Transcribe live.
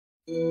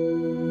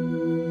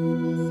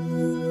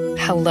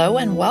Hello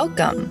and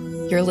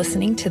welcome. You're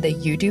listening to the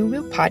You Do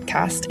Woo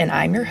podcast, and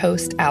I'm your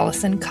host,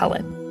 Allison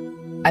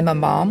Cullen. I'm a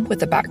mom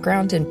with a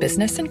background in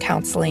business and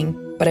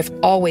counseling, but I've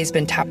always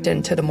been tapped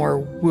into the more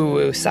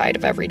woo-woo side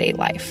of everyday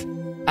life.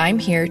 I'm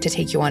here to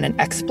take you on an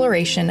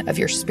exploration of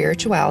your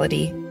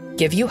spirituality,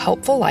 give you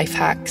helpful life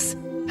hacks,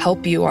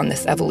 help you on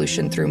this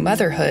evolution through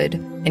motherhood,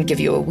 and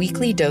give you a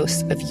weekly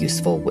dose of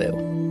useful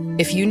woo.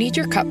 If you need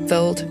your cup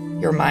filled,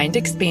 your mind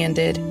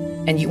expanded,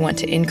 and you want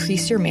to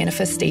increase your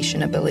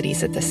manifestation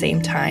abilities at the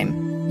same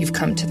time, you've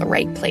come to the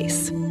right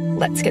place.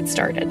 Let's get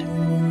started.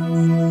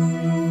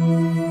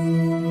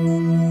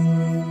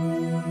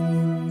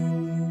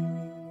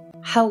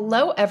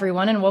 Hello,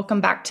 everyone, and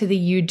welcome back to the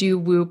You Do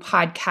Woo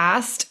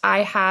podcast. I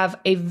have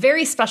a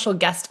very special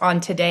guest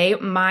on today,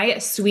 my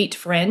sweet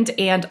friend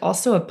and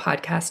also a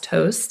podcast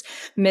host,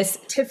 Miss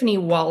Tiffany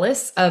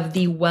Wallace of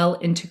the Well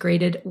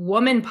Integrated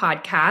Woman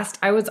podcast.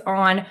 I was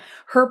on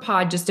her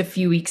pod just a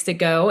few weeks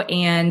ago,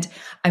 and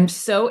I'm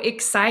so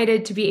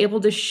excited to be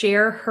able to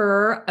share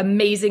her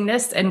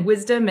amazingness and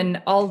wisdom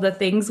and all the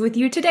things with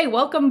you today.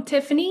 Welcome,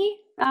 Tiffany.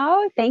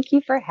 Oh, thank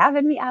you for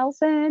having me,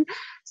 Allison.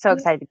 So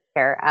excited to be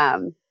here.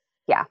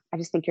 I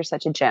just think you're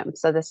such a gem.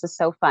 So this is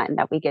so fun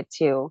that we get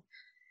to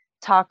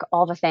talk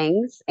all the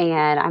things.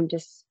 And I'm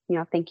just,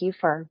 thank you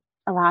for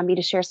allowing me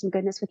to share some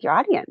goodness with your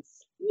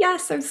audience.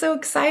 Yes, I'm so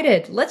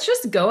excited. Let's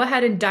just go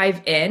ahead and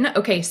dive in.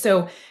 Okay,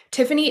 so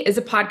Tiffany is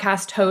a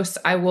podcast host.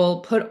 I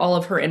will put all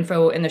of her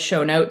info in the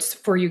show notes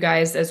for you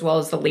guys, as well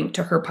as the link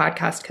to her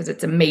podcast because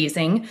it's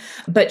amazing.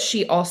 But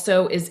she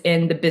also is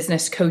in the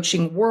business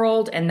coaching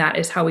world, and that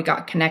is how we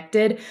got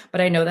connected.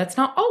 But I know that's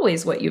not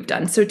always what you've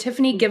done. So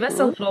Tiffany, give us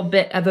a little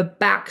bit of a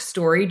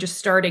backstory, just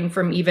starting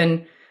from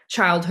even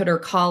childhood or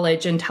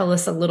college, and tell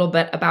us a little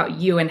bit about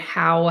you and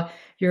how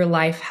your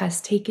life has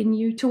taken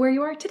you to where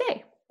you are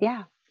today.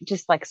 Yeah.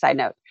 Just like a side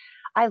note,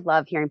 I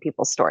love hearing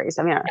people's stories.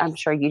 I mean, I'm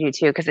sure you do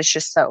too, because it's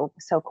just so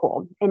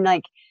cool. And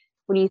like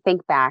when you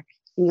think back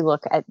and you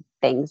look at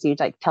things, you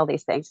like tell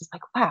these things, it's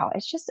like, wow,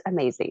 it's just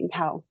amazing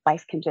how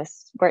life can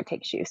just where it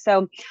takes you.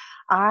 So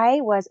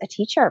I was a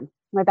teacher.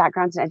 My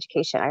background's in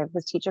education. I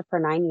was a teacher for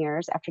 9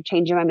 years after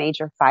changing my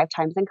major 5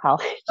 times in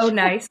college. Oh,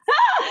 nice.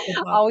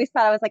 Always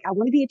thought I was like, I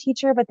want to be a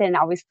teacher, but then I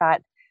always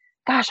thought,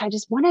 gosh, I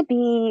just want to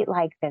be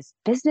like this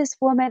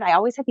businesswoman. I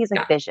always had these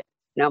visions,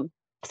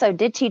 So I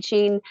did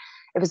teaching.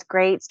 It was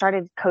great.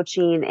 Started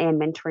coaching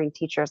and mentoring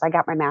teachers. I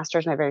got my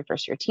master's my very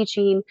first year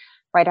teaching.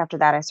 Right after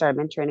that, I started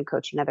mentoring and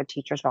coaching other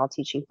teachers while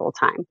teaching full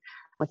time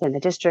within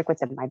the district,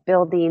 within my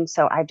building.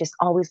 So I just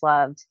always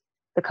loved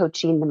the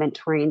coaching, the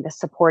mentoring, the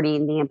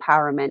supporting, the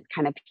empowerment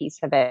kind of piece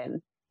of it.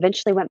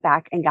 Eventually went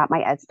back and got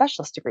my ed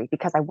specialist degree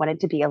because I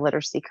wanted to be a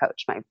literacy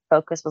coach. My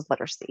focus was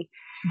literacy,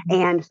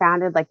 and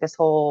founded like this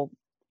whole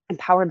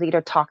empowered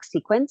leader talk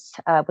sequence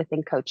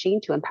within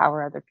coaching to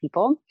empower other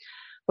people.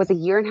 Was a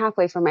year and a half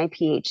away from my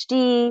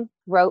PhD,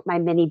 wrote my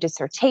mini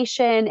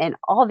dissertation, and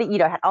all the,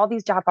 had all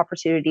these job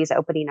opportunities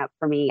opening up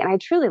for me. And I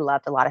truly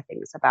loved a lot of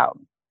things about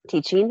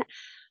teaching,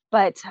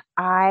 but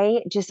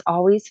I just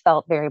always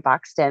felt very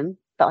boxed in,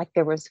 felt like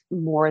there was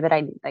more that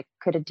I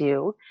could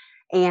do.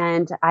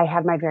 And I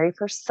had my very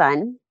first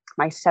son,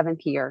 my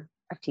 7th year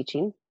of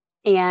teaching.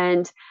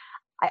 And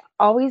I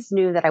always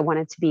knew that I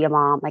wanted to be a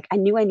mom. Like I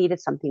knew I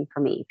needed something for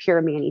me, pure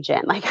Manny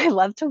Jen. Like I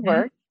love to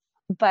work.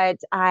 But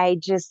I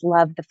just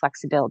love the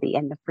flexibility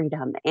and the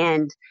freedom.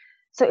 And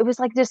so it was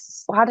like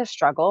this a lot of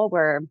struggle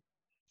where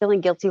feeling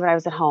guilty when I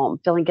was at home,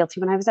 feeling guilty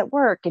when I was at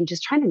work, and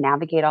just trying to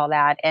navigate all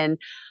that. And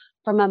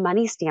from a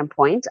money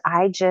standpoint,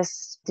 I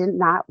just did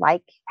not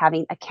like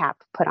having a cap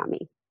put on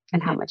me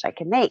and how much I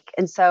could make.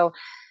 And so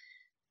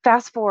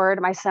fast forward,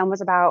 my son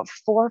was about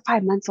 4 or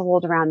 5 months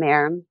old around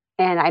there.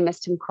 And I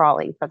missed him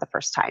crawling for the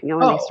first time, when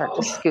they start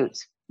to scoot.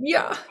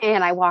 Yeah.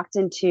 And I walked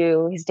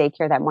into his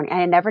daycare that morning,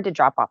 and I never did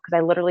drop off because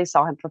I literally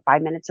saw him for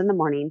 5 minutes in the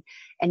morning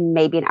and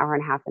maybe an hour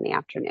and a half in the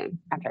afternoon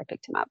after I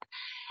picked him up.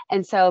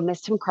 And so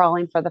missed him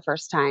crawling for the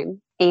first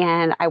time.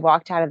 And I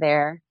walked out of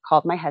there,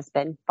 called my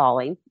husband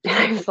bawling. And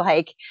I was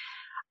like,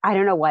 I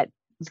don't know what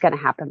is going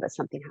to happen, but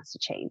something has to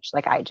change.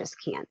 Like, I just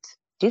can't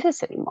do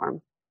this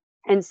anymore.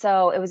 And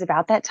so it was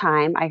about that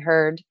time I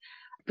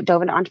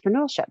dove into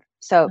entrepreneurship.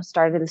 So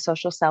started in the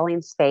social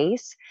selling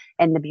space,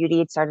 and the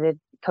beauty, it started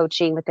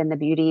coaching within the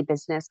beauty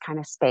business kind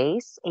of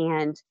space.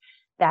 And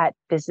that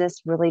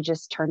business really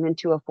just turned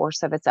into a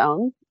force of its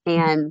own.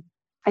 And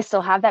I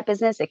still have that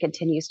business. It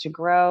continues to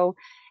grow.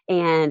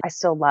 And I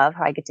still love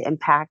how I get to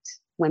impact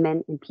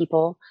women and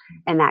people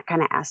and that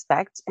kind of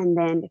aspect. And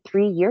then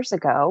 3 years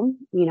ago,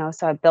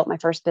 so I built my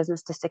first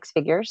business to 6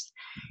 figures.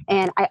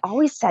 And I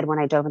always said when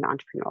I dove into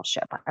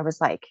entrepreneurship, I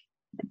was like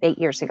 8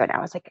 years ago now,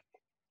 I was like,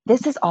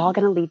 this is all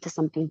going to lead to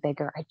something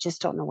bigger. I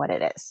just don't know what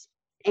it is.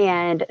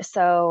 And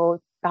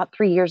so about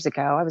 3 years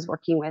ago, I was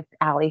working with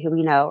Allie, who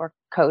we know, or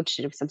coach,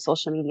 and some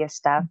social media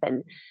stuff.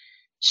 And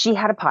she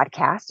had a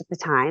podcast at the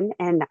time.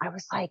 And I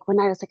was like,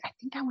 I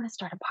think I want to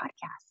start a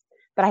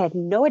podcast, but I had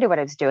no idea what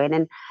I was doing.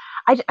 And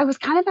I was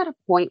kind of at a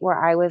point where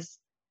I was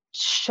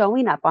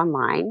showing up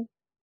online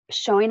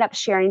showing up,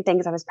 sharing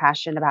things I was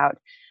passionate about.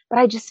 But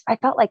I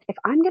felt like if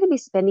I'm going to be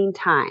spending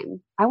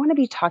time, I want to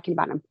be talking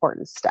about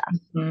important stuff.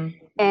 Mhm.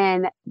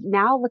 And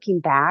now looking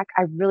back,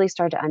 I really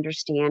started to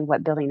understand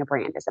what building a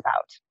brand is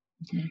about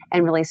Mhm.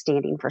 and really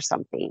standing for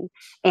something,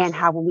 and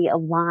how when we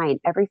align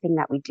everything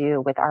that we do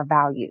with our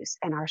values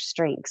and our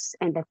strengths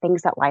and the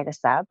things that light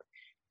us up,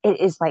 it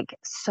is like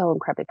so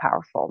incredibly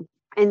powerful.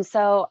 And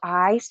so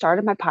I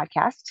started my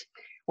podcast.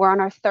 We're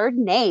on our third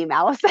name,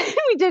 Allison.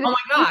 Oh my We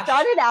gosh.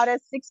 started out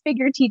as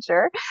Six-Figure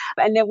Teacher,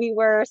 and then we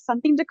were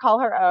Something to Call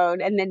Her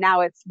Own, and then now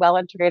it's Well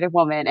Integrated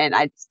Woman, and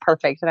it's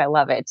perfect, and I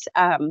love it.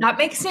 That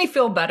makes me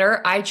feel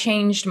better. I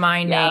changed my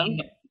Yeah. name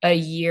a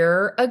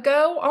year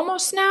ago,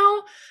 almost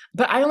now.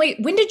 But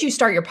when did you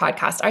start your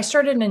podcast? I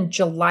started in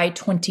July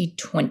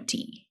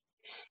 2020.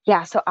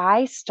 Yeah. So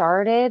I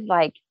started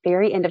like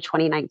very end of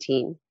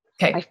 2019.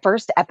 My Okay.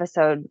 first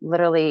episode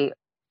literally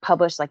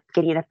published like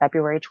beginning of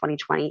February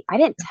 2020. I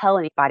didn't tell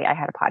anybody I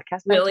had a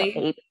podcast until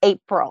Really?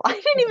 April. I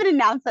didn't even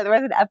announce that there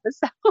was an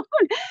episode.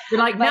 You're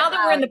like, But now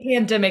that we're in the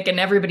pandemic and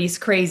everybody's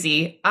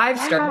crazy, I've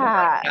started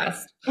yeah. a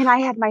podcast. And I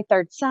had my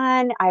third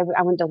son. I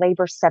went to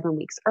labor 7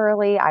 weeks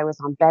early. I was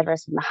on bed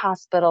rest in the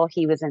hospital.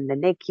 He was in the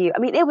NICU. I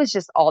mean, it was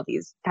just all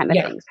these kind of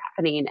Yeah. things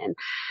happening.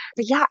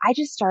 But yeah, I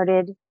just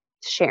started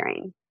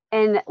sharing.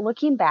 And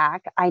looking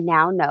back, I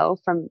now know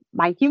from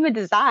my human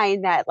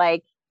design that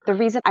like the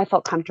reason I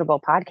felt comfortable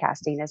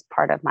podcasting is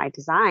part of my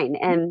design.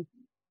 And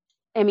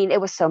I mean,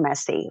 it was so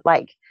messy.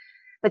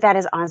 But that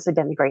has honestly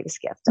been the greatest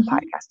gift of Mhm.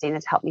 podcasting.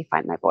 It's helped me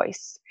find my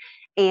voice.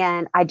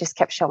 And I just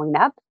kept showing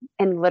up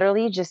and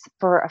literally just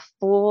for a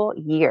full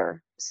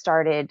year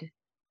started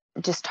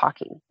just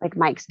talking like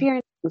my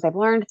experience, things I've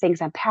learned,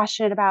 things I'm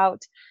passionate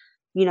about,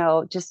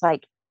 just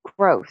like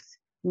growth,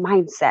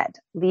 mindset,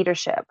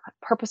 leadership,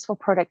 purposeful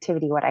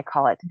productivity, what I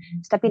call it,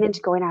 stepping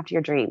into going after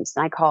your dreams.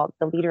 And I call it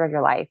the leader of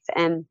your life.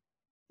 And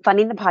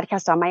funding the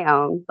podcast on my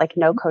own, like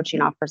no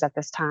coaching offers at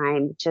this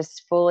time,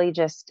 just fully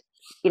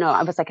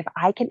I was like, if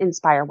I can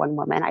inspire one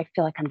woman, I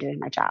feel like I'm doing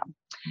my job.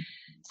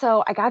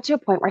 So I got to a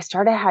point where I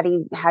started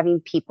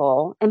having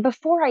people, and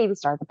before I even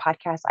started the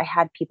podcast, I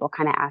had people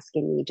kind of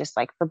asking me just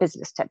like for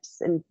business tips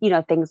and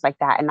things like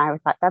that. And I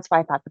thought that's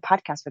why I thought the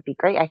podcast would be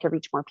great. I could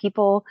reach more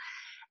people.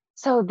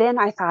 So then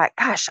I thought,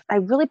 gosh, I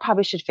really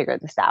probably should figure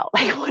this out.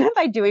 Like, what am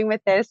I doing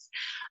with this?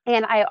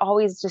 And I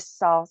always just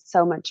saw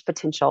so much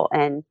potential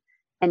in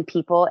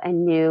people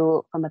and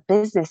knew from a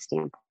business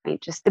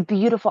standpoint, just the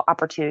beautiful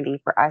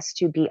opportunity for us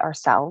to be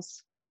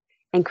ourselves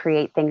and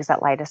create things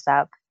that light us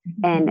up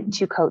and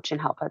to coach and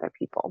help other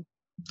people.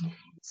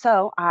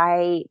 So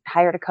I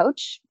hired a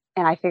coach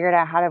and I figured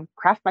out how to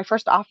craft my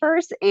first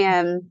offers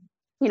and,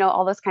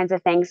 all those kinds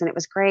of things. And it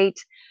was great.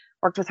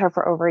 Worked with her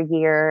for over a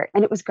year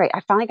and it was great.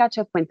 I finally got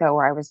to a point though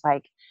where I was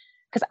like,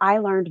 because I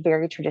learned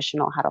very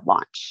traditional how to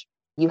launch.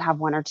 You have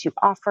one or two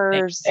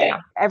offers. Yeah.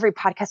 Every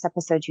podcast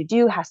episode you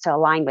do has to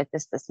align with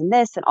this, and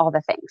this, and all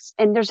the things.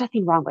 And there's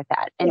nothing wrong with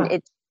that. And Yeah.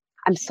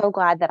 I'm so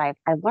glad that I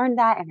learned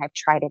that and I've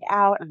tried it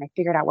out and I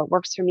figured out what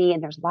works for me.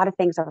 And there's a lot of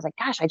things I was like,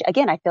 gosh,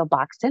 I feel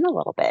boxed in a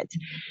little bit.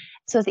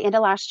 So at the end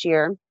of last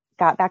year,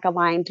 got back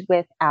aligned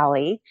with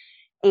Allie.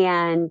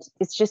 And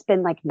it's just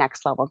been like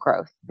next level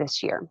growth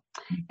this year.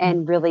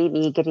 And really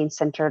me getting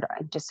centered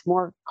on just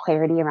more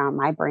clarity around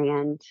my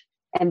brand,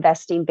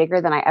 investing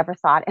bigger than I ever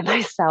thought in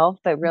myself,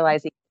 but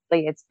realizing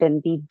really it's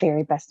been the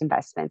very best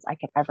investments I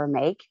could ever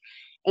make.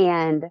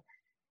 And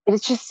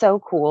it's just so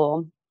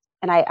cool.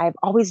 And I've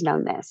always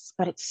known this,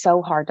 but it's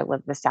so hard to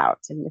live this out.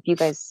 And if you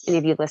guys, any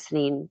of you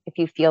listening, if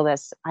you feel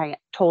this, I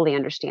totally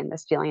understand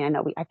this feeling. I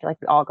feel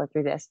like we all go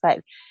through this,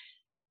 but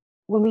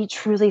when we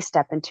truly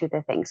step into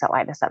the things that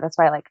light us up, that's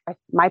why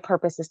my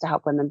purpose is to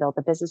help women build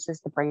the businesses,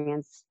 the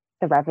brands,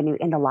 the revenue,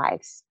 and the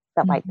lives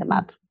that light them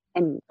up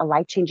in a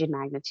life-changing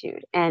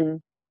magnitude. And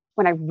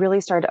when I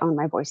really started to own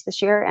my voice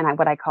this year and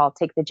what I call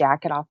take the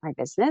jacket off my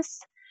business,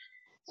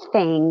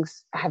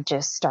 things have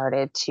just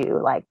started to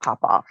like pop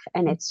off.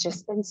 And it's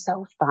just been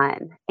so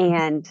fun.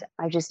 And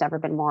I've just never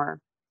been more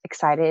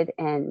excited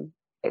and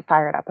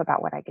fired up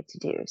about what I get to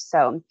do.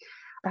 So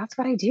that's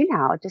what I do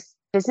now. Just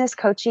business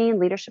coaching,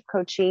 leadership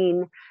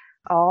coaching,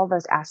 all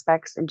those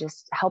aspects, and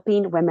just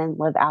helping women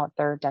live out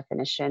their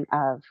definition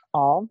of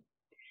all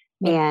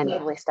and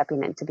really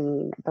stepping into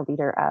being the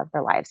leader of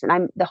their lives.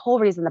 And the whole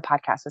reason the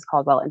podcast is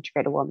called Well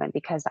Integrated Woman,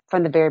 because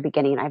from the very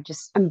beginning,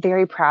 I'm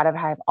very proud of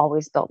how I've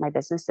always built my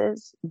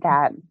businesses,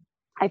 that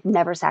I've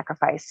never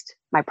sacrificed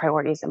my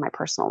priorities in my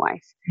personal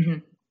life. Mm-hmm.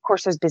 Of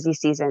course, there's busy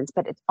seasons,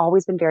 but it's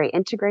always been very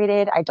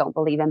integrated. I don't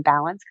believe in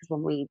balance, because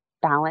when we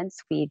balance,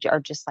 we are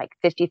just like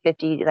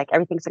 50-50, like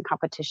everything's in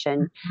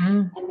competition.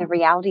 Mm-hmm. And the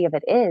reality of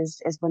it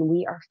is when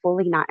we are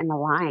fully not in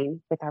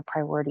line with our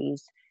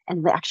priorities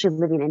and actually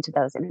living into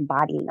those and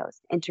embodying those,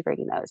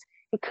 integrating those,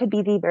 it could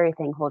be the very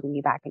thing holding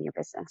you back in your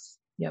business.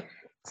 Yep.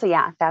 So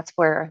yeah, that's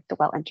where the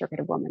Well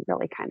Integrated Woman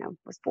really kind of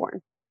was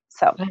born.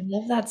 So I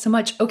love that so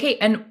much. Okay.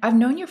 And I've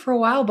known you for a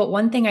while, but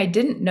one thing I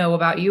didn't know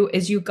about you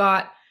is you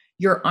got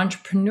your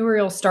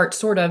entrepreneurial start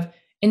sort of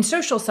in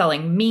social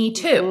selling. Me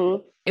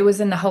too. It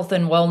was in the health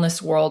and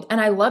wellness world, and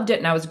I loved it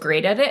and I was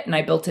great at it and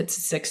I built it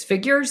to six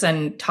figures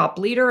and top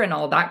leader and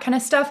all that kind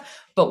of stuff.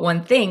 But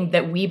one thing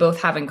that we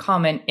both have in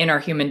common in our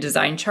human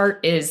design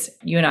chart is,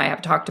 you and I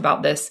have talked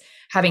about this,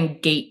 having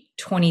gate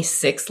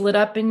 26 lit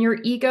up in your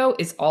ego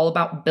is all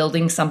about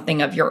building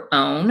something of your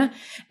own.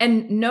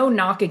 And no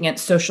knock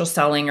against social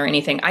selling or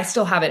anything. I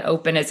still have it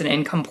open as an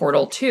income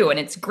portal too, and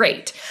it's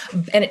great.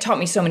 And it taught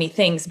me so many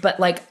things, but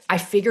like I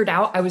figured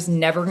out I was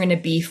never going to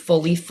be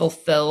fully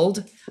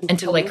fulfilled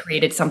until I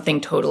created something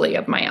totally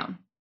of my own.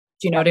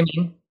 Do you know what I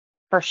mean?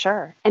 For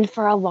sure. And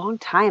for a long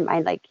time,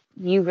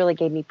 you really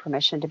gave me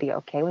permission to be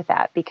okay with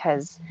that,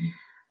 because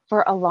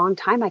for a long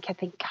time I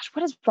kept thinking, gosh,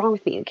 what is wrong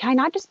with me? Can I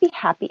not just be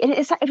happy? And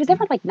it was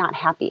never like not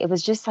happy. It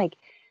was just like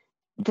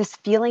this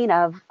feeling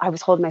of I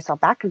was holding myself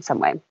back in some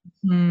way.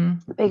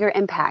 Bigger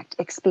impact,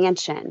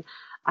 expansion.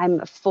 I'm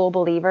a full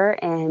believer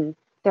in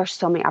there's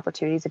so many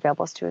opportunities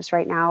available to us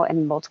right now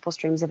and multiple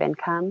streams of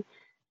income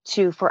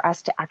for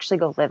us to actually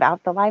go live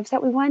out the lives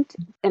that we want.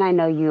 And I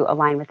know you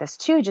align with this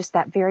too, just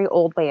that very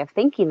old way of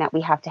thinking that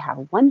we have to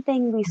have one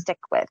thing we stick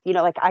with.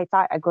 Like I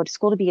thought I'd go to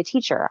school to be a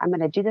teacher. I'm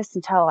going to do this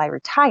until I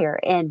retire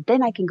and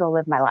then I can go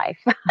live my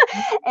life.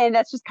 And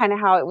that's just kind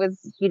of how it was,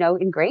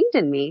 ingrained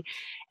in me.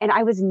 And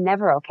I was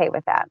never okay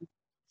with that.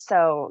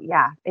 So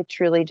yeah, it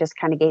truly just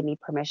kind of gave me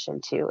permission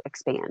to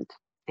expand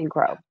and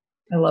grow.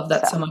 I love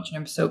that so much. And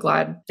I'm so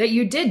glad that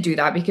you did do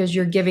that because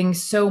you're giving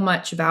so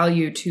much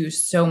value to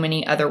so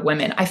many other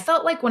women. I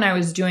felt like when I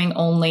was doing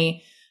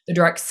only the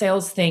direct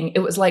sales thing,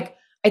 it was like,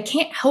 I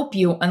can't help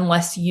you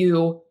unless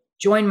you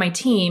join my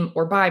team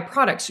or buy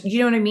products. You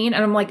know what I mean?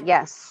 And I'm like,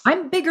 yes,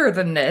 I'm bigger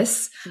than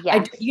this.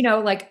 Yes.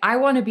 I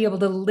want to be able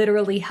to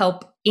literally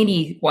help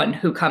anyone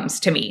who comes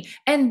to me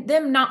and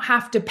them not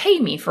have to pay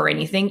me for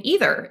anything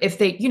either. If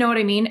they, you know what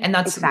I mean? And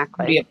that's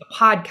exactly the beauty of the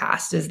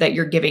podcast is that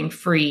you're giving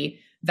free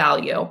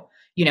value.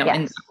 In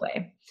that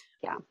way.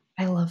 Yeah.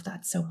 I love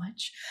that so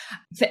much.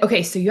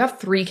 Okay. So you have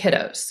 3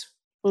 kiddos.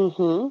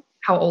 Mm-hmm.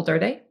 How old are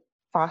they?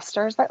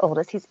 Foster is my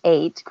oldest. He's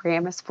 8.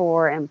 Graham is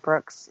 4 and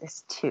Brooks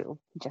is 2.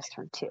 He just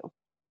turned 2.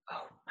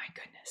 Oh my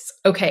goodness.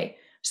 Okay.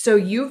 So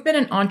you've been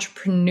an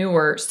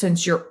entrepreneur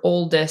since your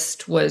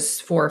oldest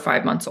was 4 or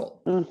 5 months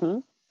old. Mm-hmm.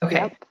 Okay.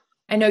 Yep.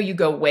 I know you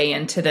go way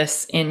into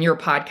this in your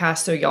podcast,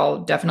 so y'all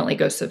definitely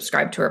go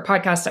subscribe to our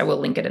podcast. I will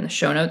link it in the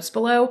show notes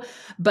below,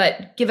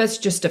 but give us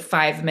just a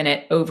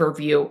 5-minute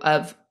overview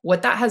of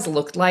what that has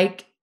looked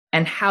like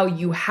and how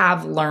you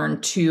have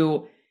learned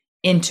to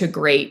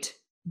integrate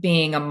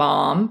being a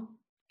mom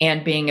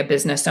and being a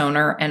business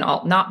owner and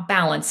all, not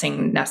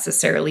balancing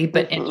necessarily,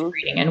 but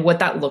integrating and what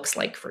that looks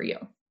like for you.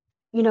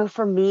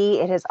 For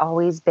me, it has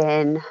always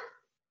been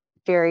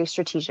very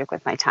strategic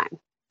with my time,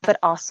 but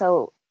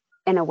also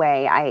in a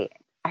way, I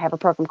have a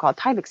program called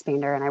Time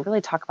Expander, and I really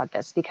talk about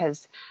this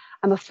because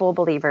I'm a full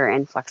believer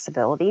in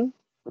flexibility,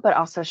 but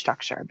also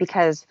structure,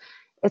 because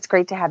it's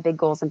great to have big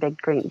goals and big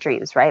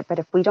dreams, right? But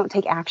if we don't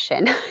take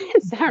action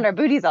and sit on our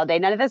booties all day,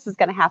 none of this is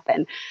going to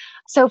happen.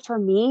 So for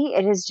me,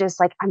 it is just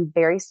like I'm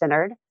very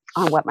centered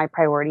on what my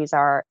priorities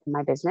are in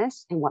my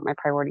business and what my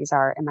priorities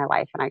are in my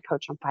life. And I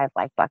coach on 5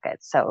 life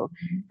buckets. So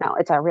now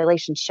it's our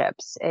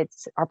relationships,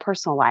 it's our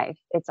personal life,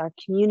 it's our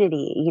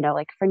community,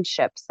 like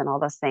friendships and all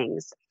those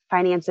things,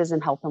 finances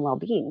and health and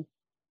well-being,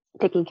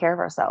 taking care of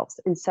ourselves.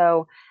 And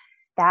so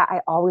that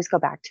I always go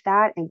back to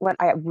that. And what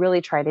I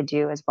really try to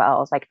do as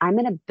well is like, I'm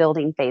in a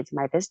building phase in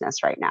my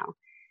business right now.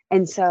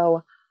 And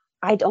so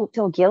I don't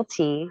feel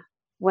guilty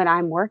when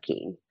I'm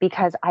working,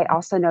 because I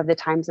also know the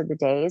times of the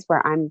days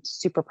where I'm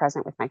super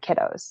present with my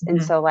kiddos.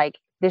 And so like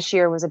this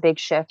year was a big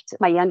shift.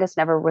 My youngest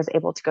never was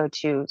able to go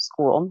to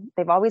school.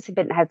 They've always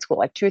had school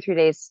like 2 or 3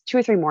 days, 2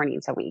 or 3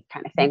 mornings a week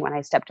kind of thing when I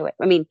stepped away.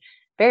 I mean,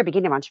 very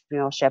beginning of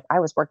entrepreneurship, I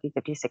was working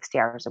 50, 60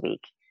 hours a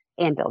week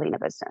and building a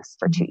business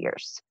for 2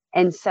 years.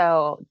 And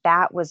so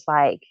that was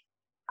like,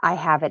 I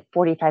have it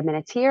 45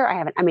 minutes here.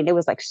 It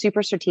was like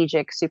super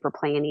strategic, super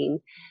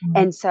planning.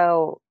 And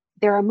so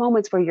there are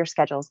moments where your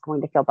schedule is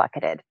going to feel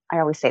bucketed. I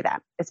always say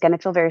that it's going to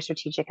feel very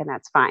strategic, and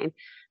that's fine.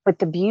 But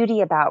the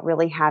beauty about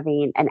really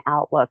having an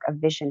outlook, a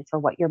vision for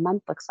what your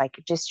month looks like,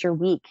 just your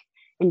week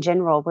in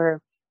general,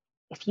 where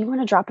if you want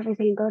to drop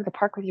everything and go to the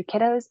park with your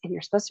kiddos and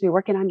you're supposed to be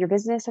working on your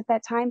business at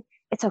that time,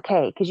 it's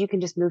okay, because you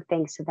can just move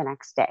things to the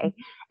next day.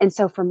 And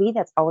so for me,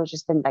 that's always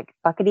just been like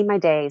bucketing my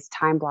days.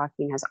 Time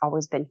blocking has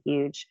always been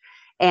huge.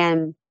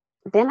 And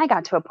then I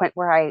got to a point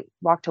where I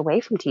walked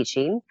away from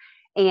teaching.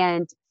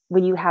 And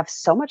when you have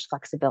so much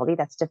flexibility,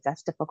 that's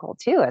difficult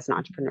too as an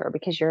entrepreneur,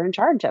 because you're in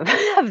charge of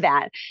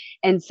that.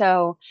 And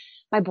so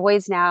my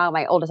boys now,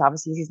 my oldest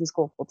obviously he's in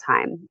school full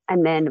time.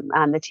 And then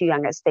the 2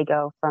 youngest, they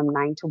go from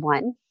 9 to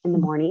 1 in the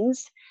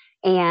mornings.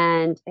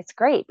 And it's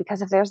great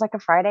because if there's like a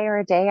Friday or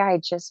a day I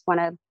just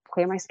want to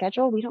clear my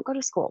schedule, we don't go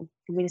to school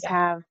and we just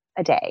have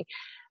a day.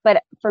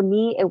 But for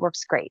me, it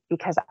works great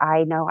because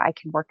I know I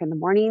can work in the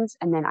mornings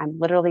and then I'm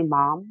literally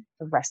mom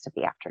the rest of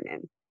the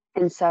afternoon.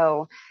 And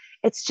so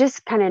it's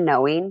just kind of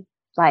knowing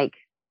like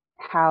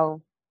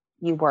how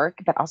you work,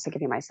 but also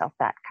giving myself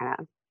that kind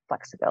of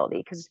flexibility.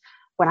 Because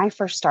when I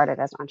first started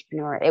as an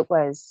entrepreneur, it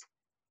was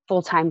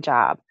full-time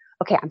job,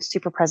 okay, I'm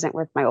super present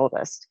with my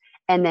oldest.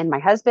 And then my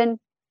husband,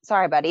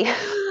 sorry, buddy.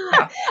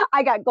 Yeah.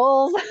 I got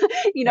goals,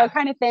 Yeah.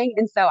 kind of thing.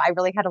 And so I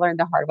really had to learn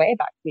the hard way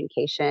about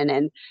communication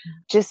and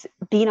just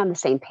being on the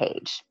same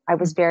page. I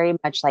was very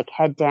much like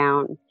head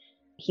down.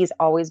 He's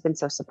always been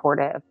so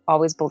supportive,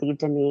 always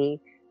believed in me,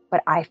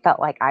 but I felt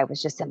like I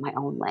was just in my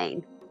own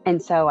lane.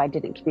 And so I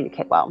didn't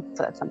communicate well.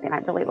 So that's something I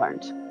really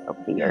learned over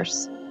the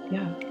years.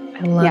 Yeah.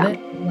 I love Yeah. it.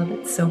 I love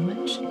it so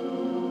much.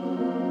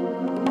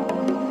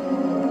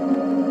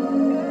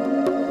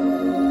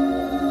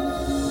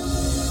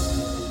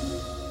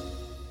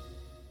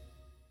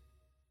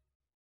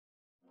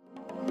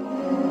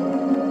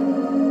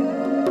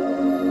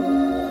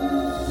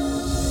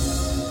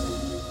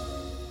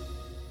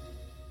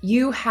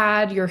 You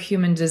had your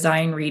human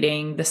design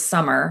reading this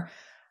summer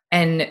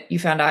and you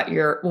found out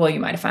you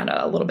might have found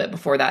out a little bit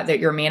before that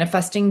you're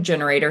manifesting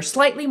generator,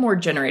 slightly more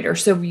generator.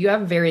 So you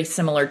have a very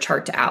similar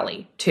chart to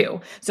Allie too.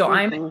 So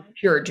I'm a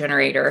pure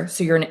generator.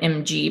 So you're an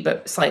MG,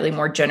 but slightly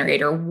more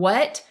generator.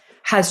 What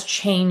has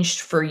changed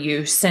for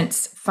you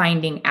since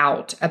finding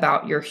out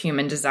about your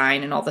human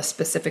design and all the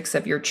specifics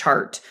of your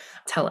chart?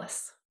 Tell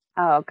us.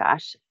 Oh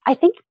gosh. I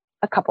think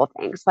a couple of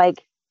things.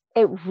 Like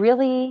it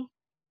really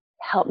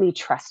helped me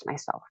trust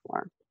myself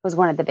more was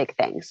one of the big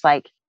things.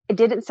 Like it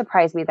didn't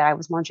surprise me that I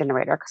was more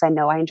generator because I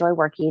know I enjoy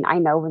working. I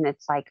know when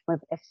it's like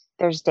if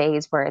there's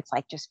days where it's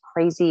like just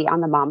crazy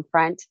on the mom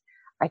front,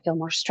 I feel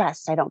more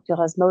stressed. I don't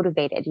feel as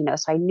motivated,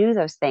 so I knew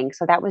those things.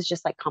 So that was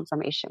just like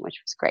confirmation,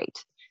 which was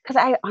great. Because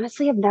I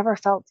honestly have never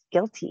felt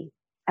guilty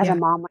as a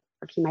mom when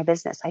working my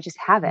business. I just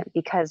haven't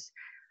because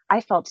I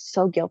felt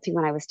so guilty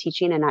when I was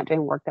teaching and not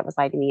doing work that was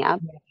lighting me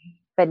up.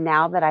 But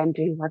now that I'm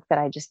doing work that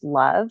I just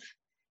love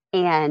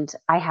and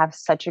I have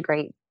such a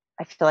great,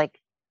 I feel like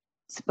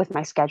with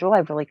my schedule,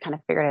 I've really kind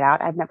of figured it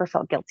out. I've never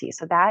felt guilty.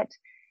 So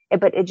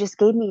but it just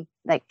gave me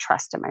like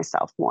trust in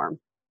myself more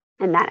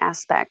in that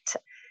aspect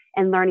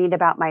and learning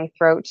about my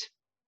throat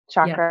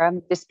chakra,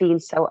 just being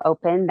so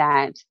open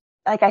that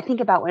like I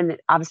think about when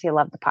obviously I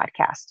love the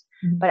podcast,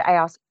 but I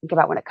also think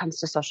about when it comes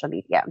to social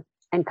media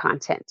and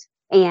content.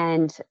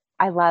 And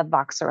I love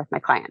Voxer with my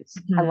clients.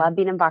 I love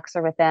being in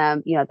Voxer with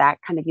them, that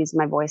kind of using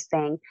my voice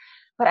thing.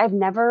 But I've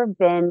never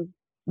been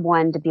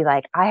one to be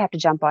like, I have to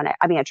jump on it.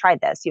 I mean, I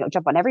tried this,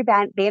 jump on every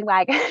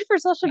bandwagon for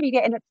social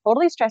media and it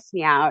totally stressed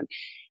me out.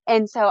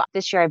 And so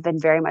this year I've been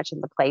very much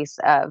in the place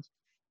of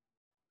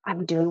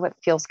I'm doing what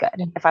feels good.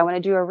 If I want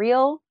to do a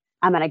reel,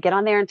 I'm going to get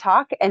on there and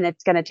talk and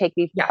it's going to take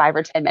me 5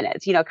 or 10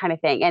 minutes, kind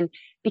of thing. And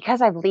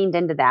because I've leaned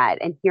into that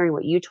and hearing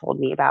what you told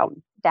me about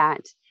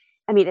that,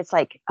 I mean, it's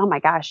like, oh my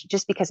gosh,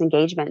 just because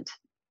engagement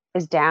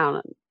is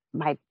down,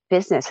 my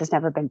business has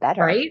never been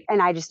better. Right.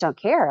 And I just don't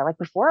care. Like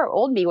before,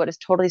 old me would have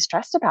totally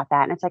stressed about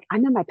that. And it's like,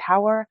 I'm in my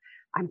power,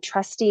 I'm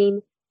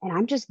trusting, and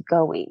I'm just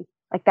going.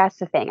 Like that's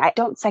the thing. I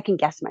don't second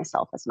guess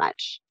myself as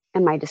much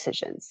in my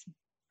decisions,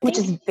 which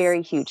is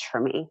very huge for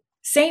me.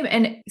 Same.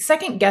 And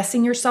second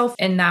guessing yourself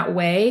in that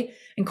way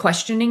and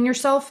questioning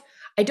yourself,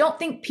 I don't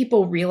think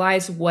people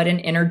realize what an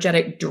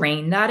energetic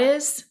drain that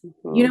is.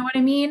 You know what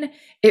I mean?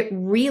 It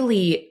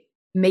really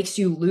makes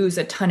you lose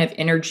a ton of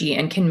energy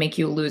and can make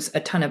you lose a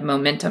ton of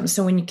momentum.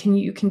 So when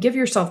you can give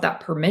yourself that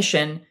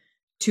permission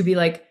to be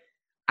like,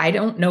 I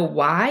don't know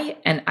why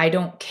and I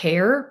don't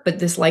care, but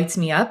this lights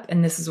me up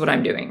and this is what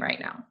I'm doing right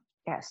now.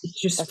 Yes. It's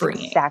just that's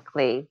freeing.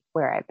 Exactly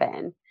where I've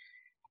been.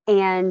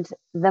 And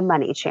the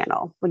money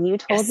channel, when you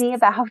told me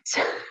about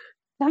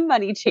the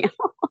money channel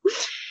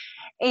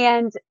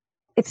and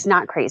it's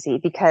not crazy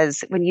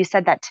because when you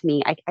said that to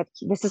me, I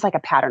this is like a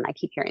pattern I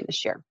keep hearing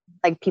this year,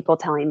 like people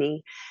telling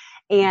me,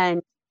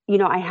 and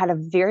I had a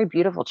very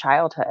beautiful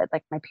childhood.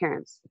 Like my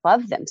parents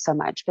loved them so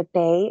much, but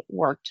they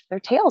worked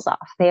their tails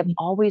off. They have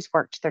always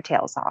worked their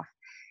tails off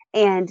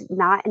and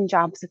not in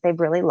jobs that they've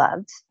really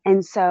loved.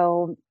 And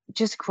so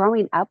just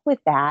growing up with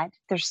that,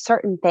 there's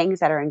certain things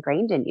that are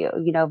ingrained in you,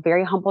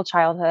 very humble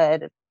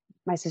childhood.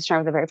 My sister and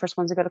I were the very first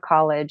ones to go to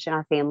college in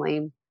our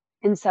family.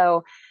 And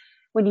so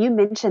when you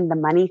mentioned the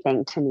money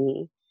thing to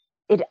me,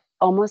 it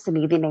almost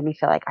immediately made me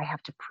feel like I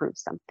have to prove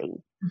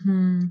something,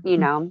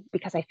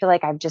 because I feel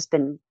like I've just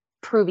been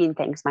proving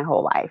things my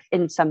whole life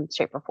in some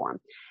shape or form.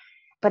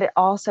 But it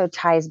also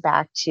ties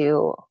back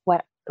to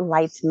what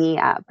lights me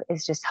up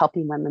is just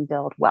helping women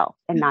build wealth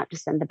and not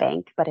just in the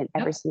bank, but in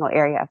every single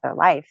area of their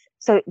life.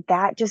 So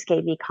that just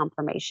gave me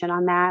confirmation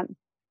on that.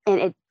 And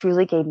it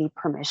really gave me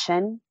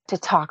permission to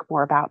talk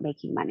more about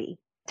making money,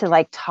 to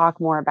like talk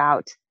more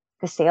about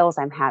the sales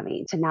I'm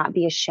having, to not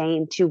be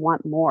ashamed, to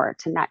want more,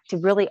 to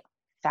really the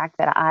fact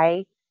that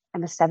I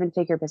am a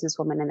 7-figure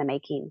businesswoman in the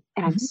making.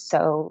 And I'm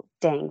so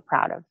dang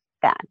proud of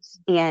that.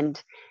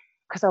 And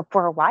because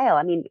for a while,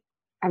 I mean,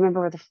 I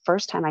remember the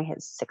first time I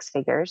hit 6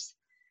 figures.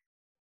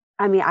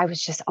 I mean, I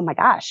was just, oh my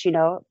gosh,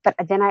 but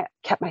then I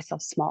kept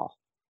myself small.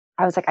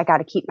 I was like, I got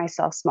to keep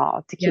myself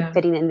small to keep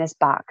fitting in this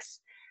box,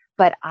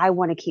 but I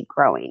want to keep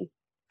growing.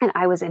 And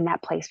I was in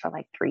that place for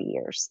like 3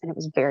 years and it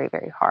was very,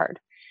 very hard.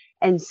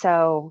 And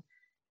so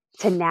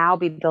to now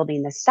be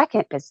building the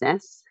second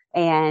business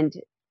and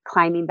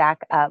climbing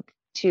back up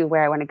to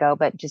where I want to go,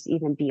 but just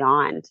even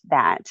beyond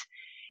that,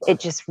 it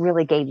just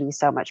really gave me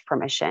so much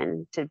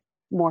permission to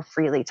more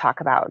freely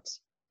talk about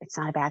it's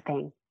not a bad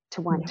thing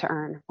to want to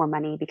earn more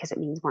money because it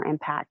means more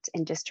impact,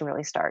 and just to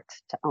really start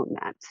to own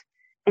that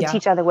and Yeah.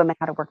 teach other women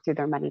how to work through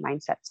their money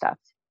mindset stuff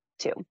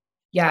too.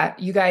 Yeah,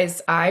 you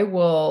guys, I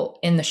will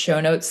in the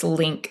show notes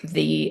link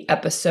the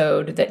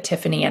episode that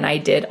Tiffany and I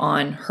did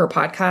on her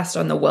podcast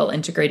on the Well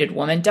Integrated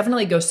Woman.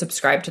 Definitely go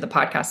subscribe to the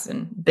podcast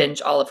and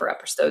binge all of her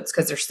episodes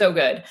because they're so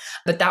good.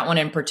 But that one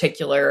in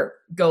particular,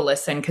 go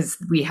listen because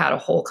we had a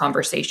whole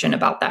conversation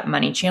about that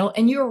money channel.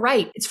 And you're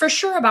right, it's for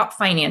sure about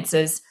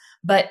finances,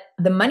 but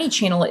the money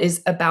channel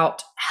is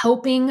about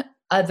helping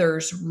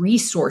others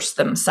resource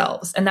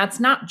themselves. And that's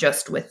not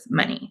just with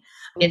money.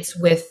 It's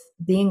with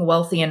being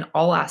wealthy in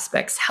all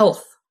aspects.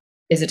 Health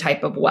is a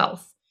type of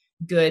wealth.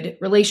 Good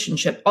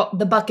relationship,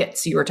 the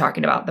buckets you were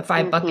talking about, the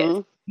 5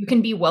 buckets. You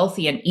can be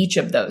wealthy in each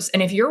of those.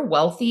 And if you're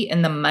wealthy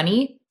in the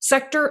money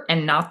sector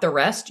and not the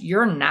rest,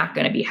 you're not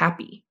going to be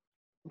happy.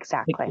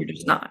 Exactly. Like, you're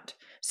just not.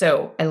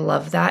 So I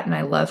love that. And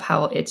I love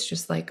how it's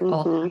just like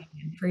all tying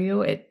in for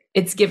you.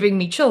 It's giving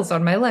me chills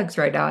on my legs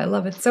right now. I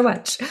love it so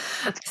much.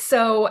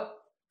 So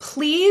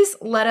please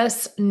let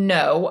us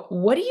know,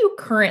 what do you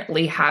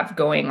currently have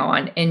going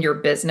on in your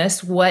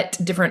business? What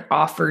different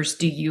offers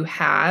do you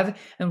have?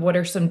 And what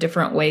are some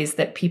different ways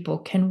that people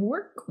can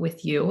work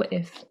with you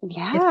if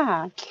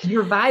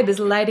your vibe is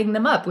lighting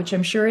them up, which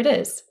I'm sure it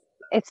is?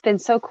 It's been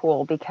so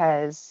cool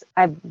because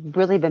I've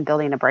really been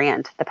building a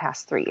brand the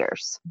past 3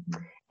 years.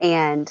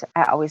 And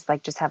I always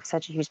just have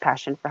such a huge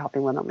passion for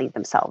helping women lead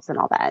themselves and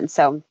all that. And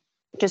so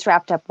just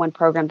wrapped up one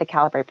program, the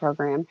Calibrate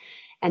program,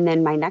 and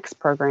then my next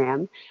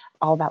program,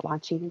 all about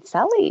launching and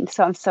selling.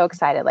 So I'm so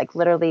excited,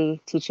 literally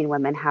teaching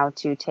women how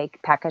to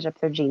package up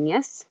their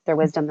genius, their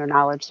wisdom, their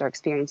knowledge, their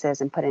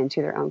experiences, and put it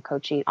into their own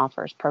coaching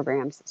offers,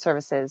 programs,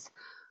 services,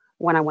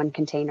 one-on-one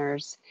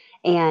containers,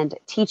 and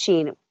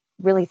teaching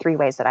really 3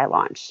 ways that I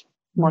launch.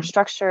 More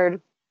structured,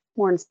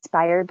 more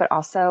inspired, but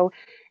also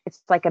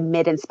it's like a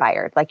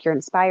mid-inspired, you're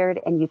inspired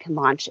and you can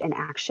launch in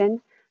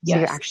action. So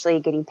you're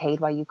actually getting paid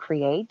while you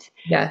create.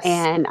 Yes.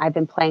 And I've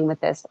been playing with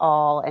this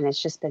all, and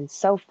it's just been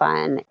so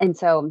fun. And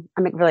so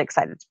I'm really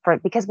excited for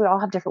it because we all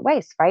have different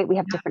ways, right? We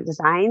have different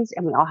designs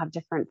and we all have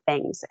different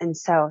things. And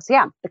so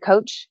yeah, the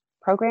coach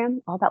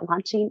program, all about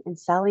launching and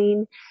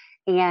selling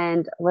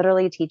and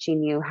literally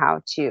teaching you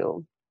how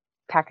to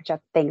package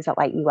up things that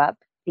light you up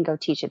and go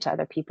teach it to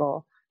other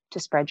people to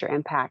spread your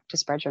impact, to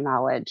spread your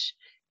knowledge,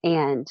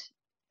 and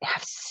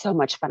have so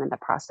much fun in the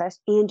process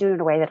and do it in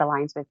a way that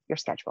aligns with your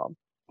schedule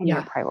and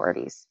your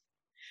priorities.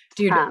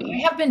 Dude, I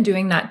have been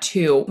doing that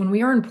too. When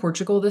we were in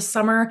Portugal this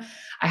summer,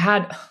 I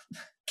had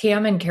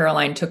Cam and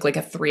Caroline took a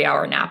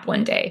 3-hour nap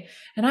one day,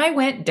 and I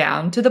went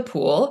down to the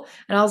pool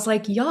and I was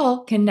like,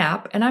 y'all can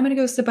nap and I'm going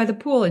to go sit by the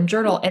pool and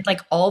journal. And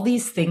all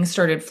these things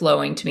started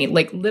flowing to me,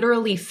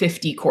 literally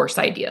 50 course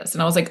ideas.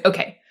 And I was like,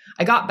 okay,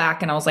 I got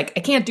back and I was like,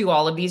 I can't do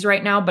all of these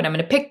right now, but I'm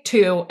going to pick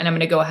 2 and I'm going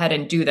to go ahead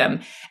and do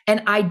them.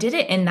 And I did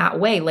it in that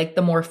way,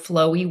 the more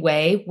flowy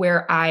way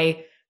where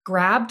I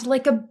grabbed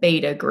a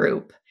beta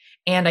group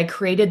and I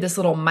created this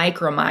little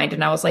micromind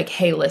and I was like,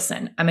 hey,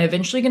 listen, I'm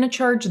eventually going to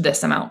charge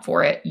this amount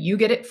for it. You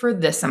get it for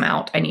this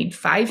amount. I need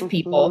 5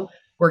 people.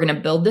 We're going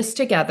to build this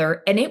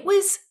together. And it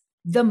was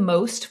the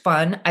most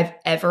fun I've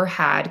ever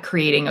had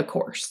creating a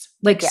course,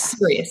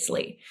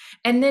 seriously.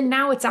 And then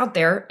now it's out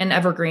there and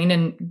evergreen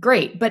and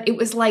great. But it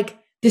was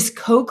this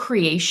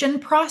co-creation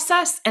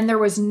process and there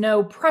was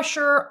no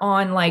pressure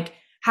on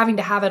having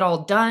to have it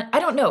all done. I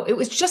don't know. It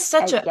was just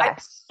such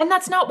and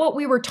that's not what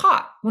we were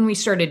taught when we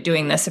started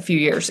doing this a few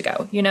years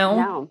ago,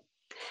 No,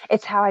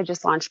 it's how I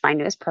just launched my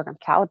newest program,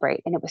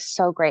 Calibrate. And it was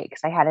so great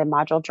because I had a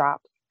module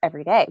drop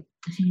every day.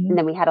 And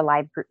then we had a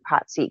live group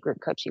hot seat group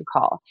coaching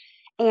call.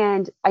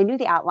 And I knew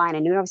the outline, I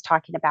knew what I was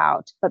talking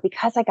about, but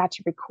because I got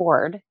to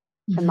record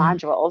the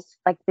modules,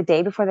 the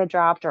day before they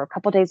dropped or a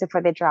couple days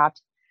before they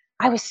dropped,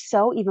 I was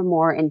so even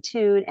more in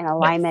tune and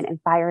alignment and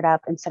fired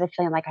up instead of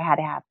feeling like I had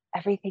to have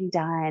everything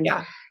done,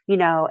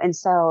 and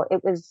so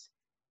it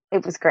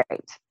was great.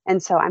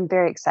 And so I'm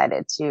very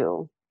excited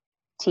to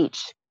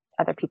teach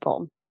other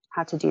people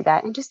how to do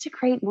that and just to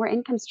create more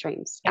income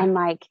streams. And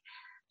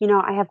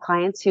I have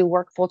clients who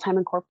work full-time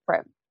in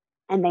corporate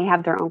and they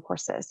have their own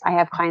courses. I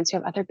have clients who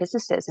have other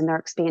businesses and they're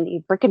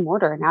expanding brick and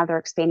mortar. Now they're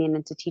expanding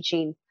into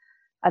teaching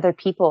other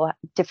people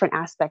different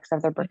aspects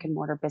of their brick and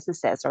mortar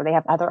businesses, or they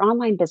have other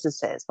online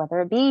businesses,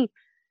 whether it be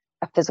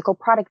a physical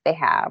product they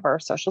have or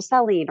social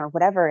selling or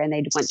whatever, and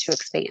they want to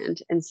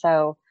expand. And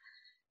so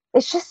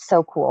it's just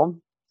so cool.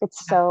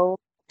 It's so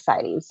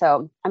exciting.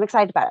 So I'm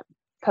excited about it.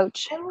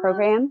 Coach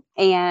program,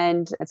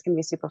 and it's going to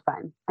be super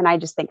fun. And I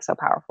just think so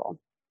powerful.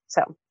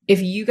 So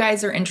if you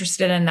guys are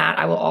interested in that,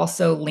 I will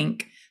also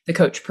link the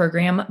coach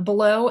program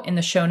below in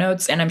the show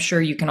notes. And I'm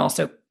sure you can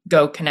also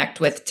go connect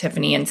with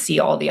Tiffany and see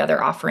all the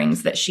other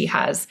offerings that she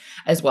has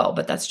as well.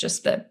 But that's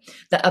just the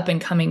up and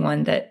coming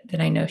one that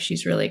I know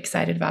she's really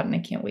excited about. And I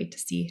can't wait to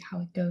see how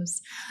it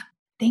goes.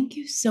 Thank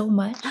you so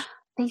much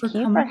Thank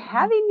you for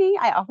having me.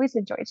 I always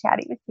enjoy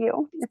chatting with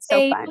you. It's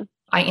so fun.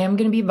 I am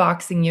going to be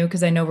voxing you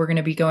because I know we're going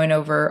to be going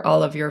over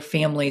all of your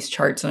family's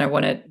charts, and I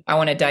want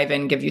to dive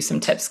in and give you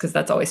some tips because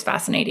that's always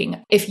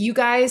fascinating. If you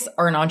guys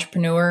are an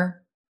entrepreneur,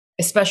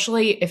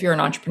 especially if you're an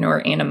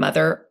entrepreneur and a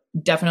mother,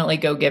 definitely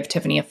go give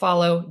Tiffany a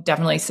follow.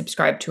 Definitely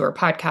subscribe to her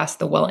podcast,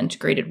 the Well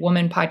Integrated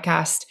Woman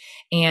podcast,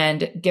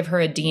 and give her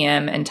a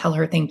DM and tell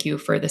her thank you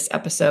for this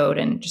episode,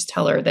 and just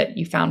tell her that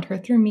you found her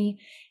through me.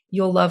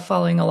 You'll love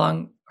following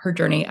along her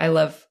journey.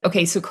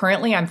 Okay, so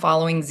currently I'm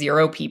following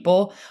 0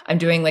 people. I'm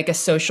doing like a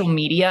social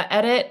media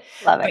edit.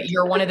 Love it. But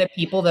you're one of the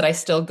people that I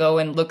still go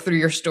and look through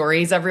your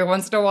stories every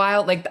once in a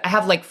while. Like I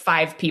have like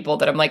 5 people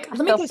that I'm like, I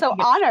feel so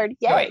honored.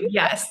 Yay.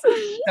 Yes.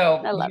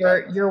 So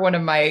you're one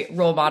of my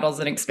role models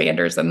and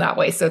expanders in that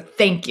way. So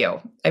thank you.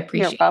 I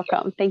appreciate it. You're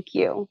welcome. Thank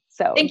you.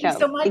 Thank you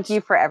so much. Thank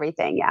you for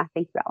everything. Yeah.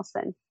 Thank you,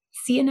 Allison.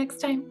 See you next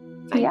time.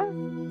 Bye. Yeah.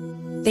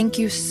 Thank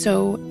you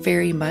so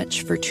very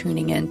much for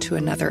tuning in to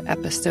another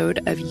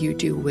episode of You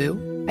Do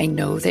Woo. I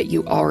know that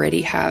you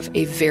already have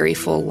a very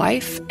full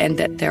life and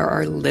that there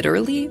are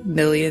literally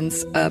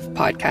millions of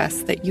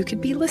podcasts that you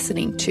could be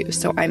listening to.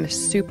 So I'm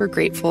super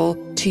grateful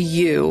to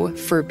you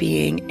for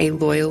being a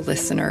loyal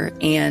listener.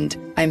 And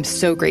I'm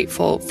so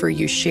grateful for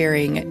you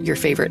sharing your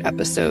favorite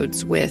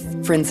episodes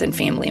with friends and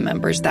family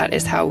members. That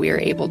is how we are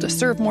able to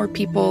serve more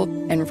people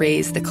and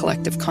raise the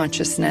collective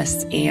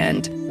consciousness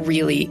and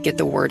really get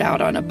the word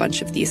out on a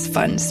bunch of these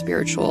fun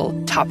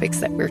spiritual topics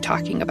that we're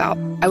talking about.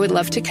 I would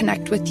love to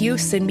connect with you.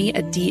 Send me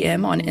a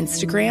DM on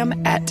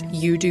Instagram at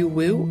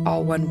YouDoWoo,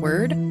 all one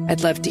word.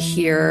 I'd love to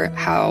hear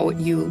how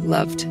you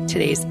loved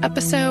today's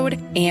episode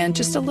and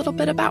just a little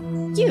bit about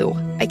you.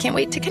 I can't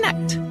wait to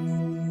connect.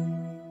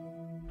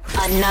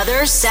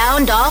 Another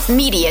Sound Off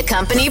Media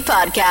Company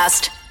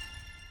podcast.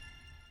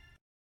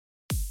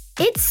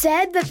 It's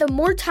said that the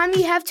more time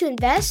you have to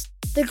invest,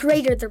 the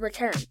greater the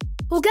return.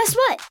 Well, guess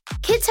what?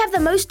 Kids have the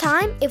most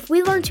time if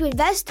we learn to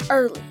invest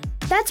early.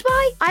 That's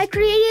why I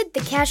created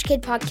the Cash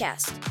Kid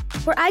podcast,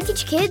 where I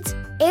teach kids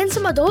and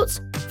some adults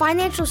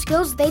financial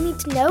skills they need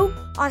to know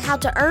on how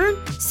to earn,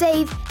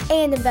 save,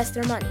 and invest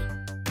their money.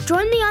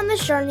 Join me on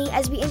this journey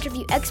as we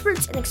interview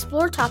experts and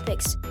explore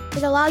topics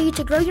that allow you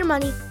to grow your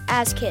money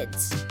as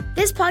kids.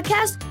 This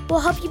podcast will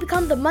help you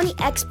become the money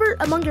expert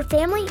among your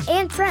family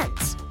and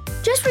friends.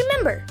 Just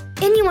remember,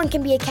 anyone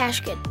can be a cash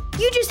kid.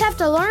 You just have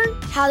to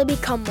learn how to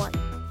become one.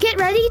 Get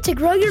ready to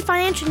grow your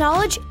financial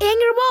knowledge and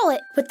your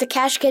wallet with the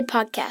Cash Kid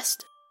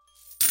podcast.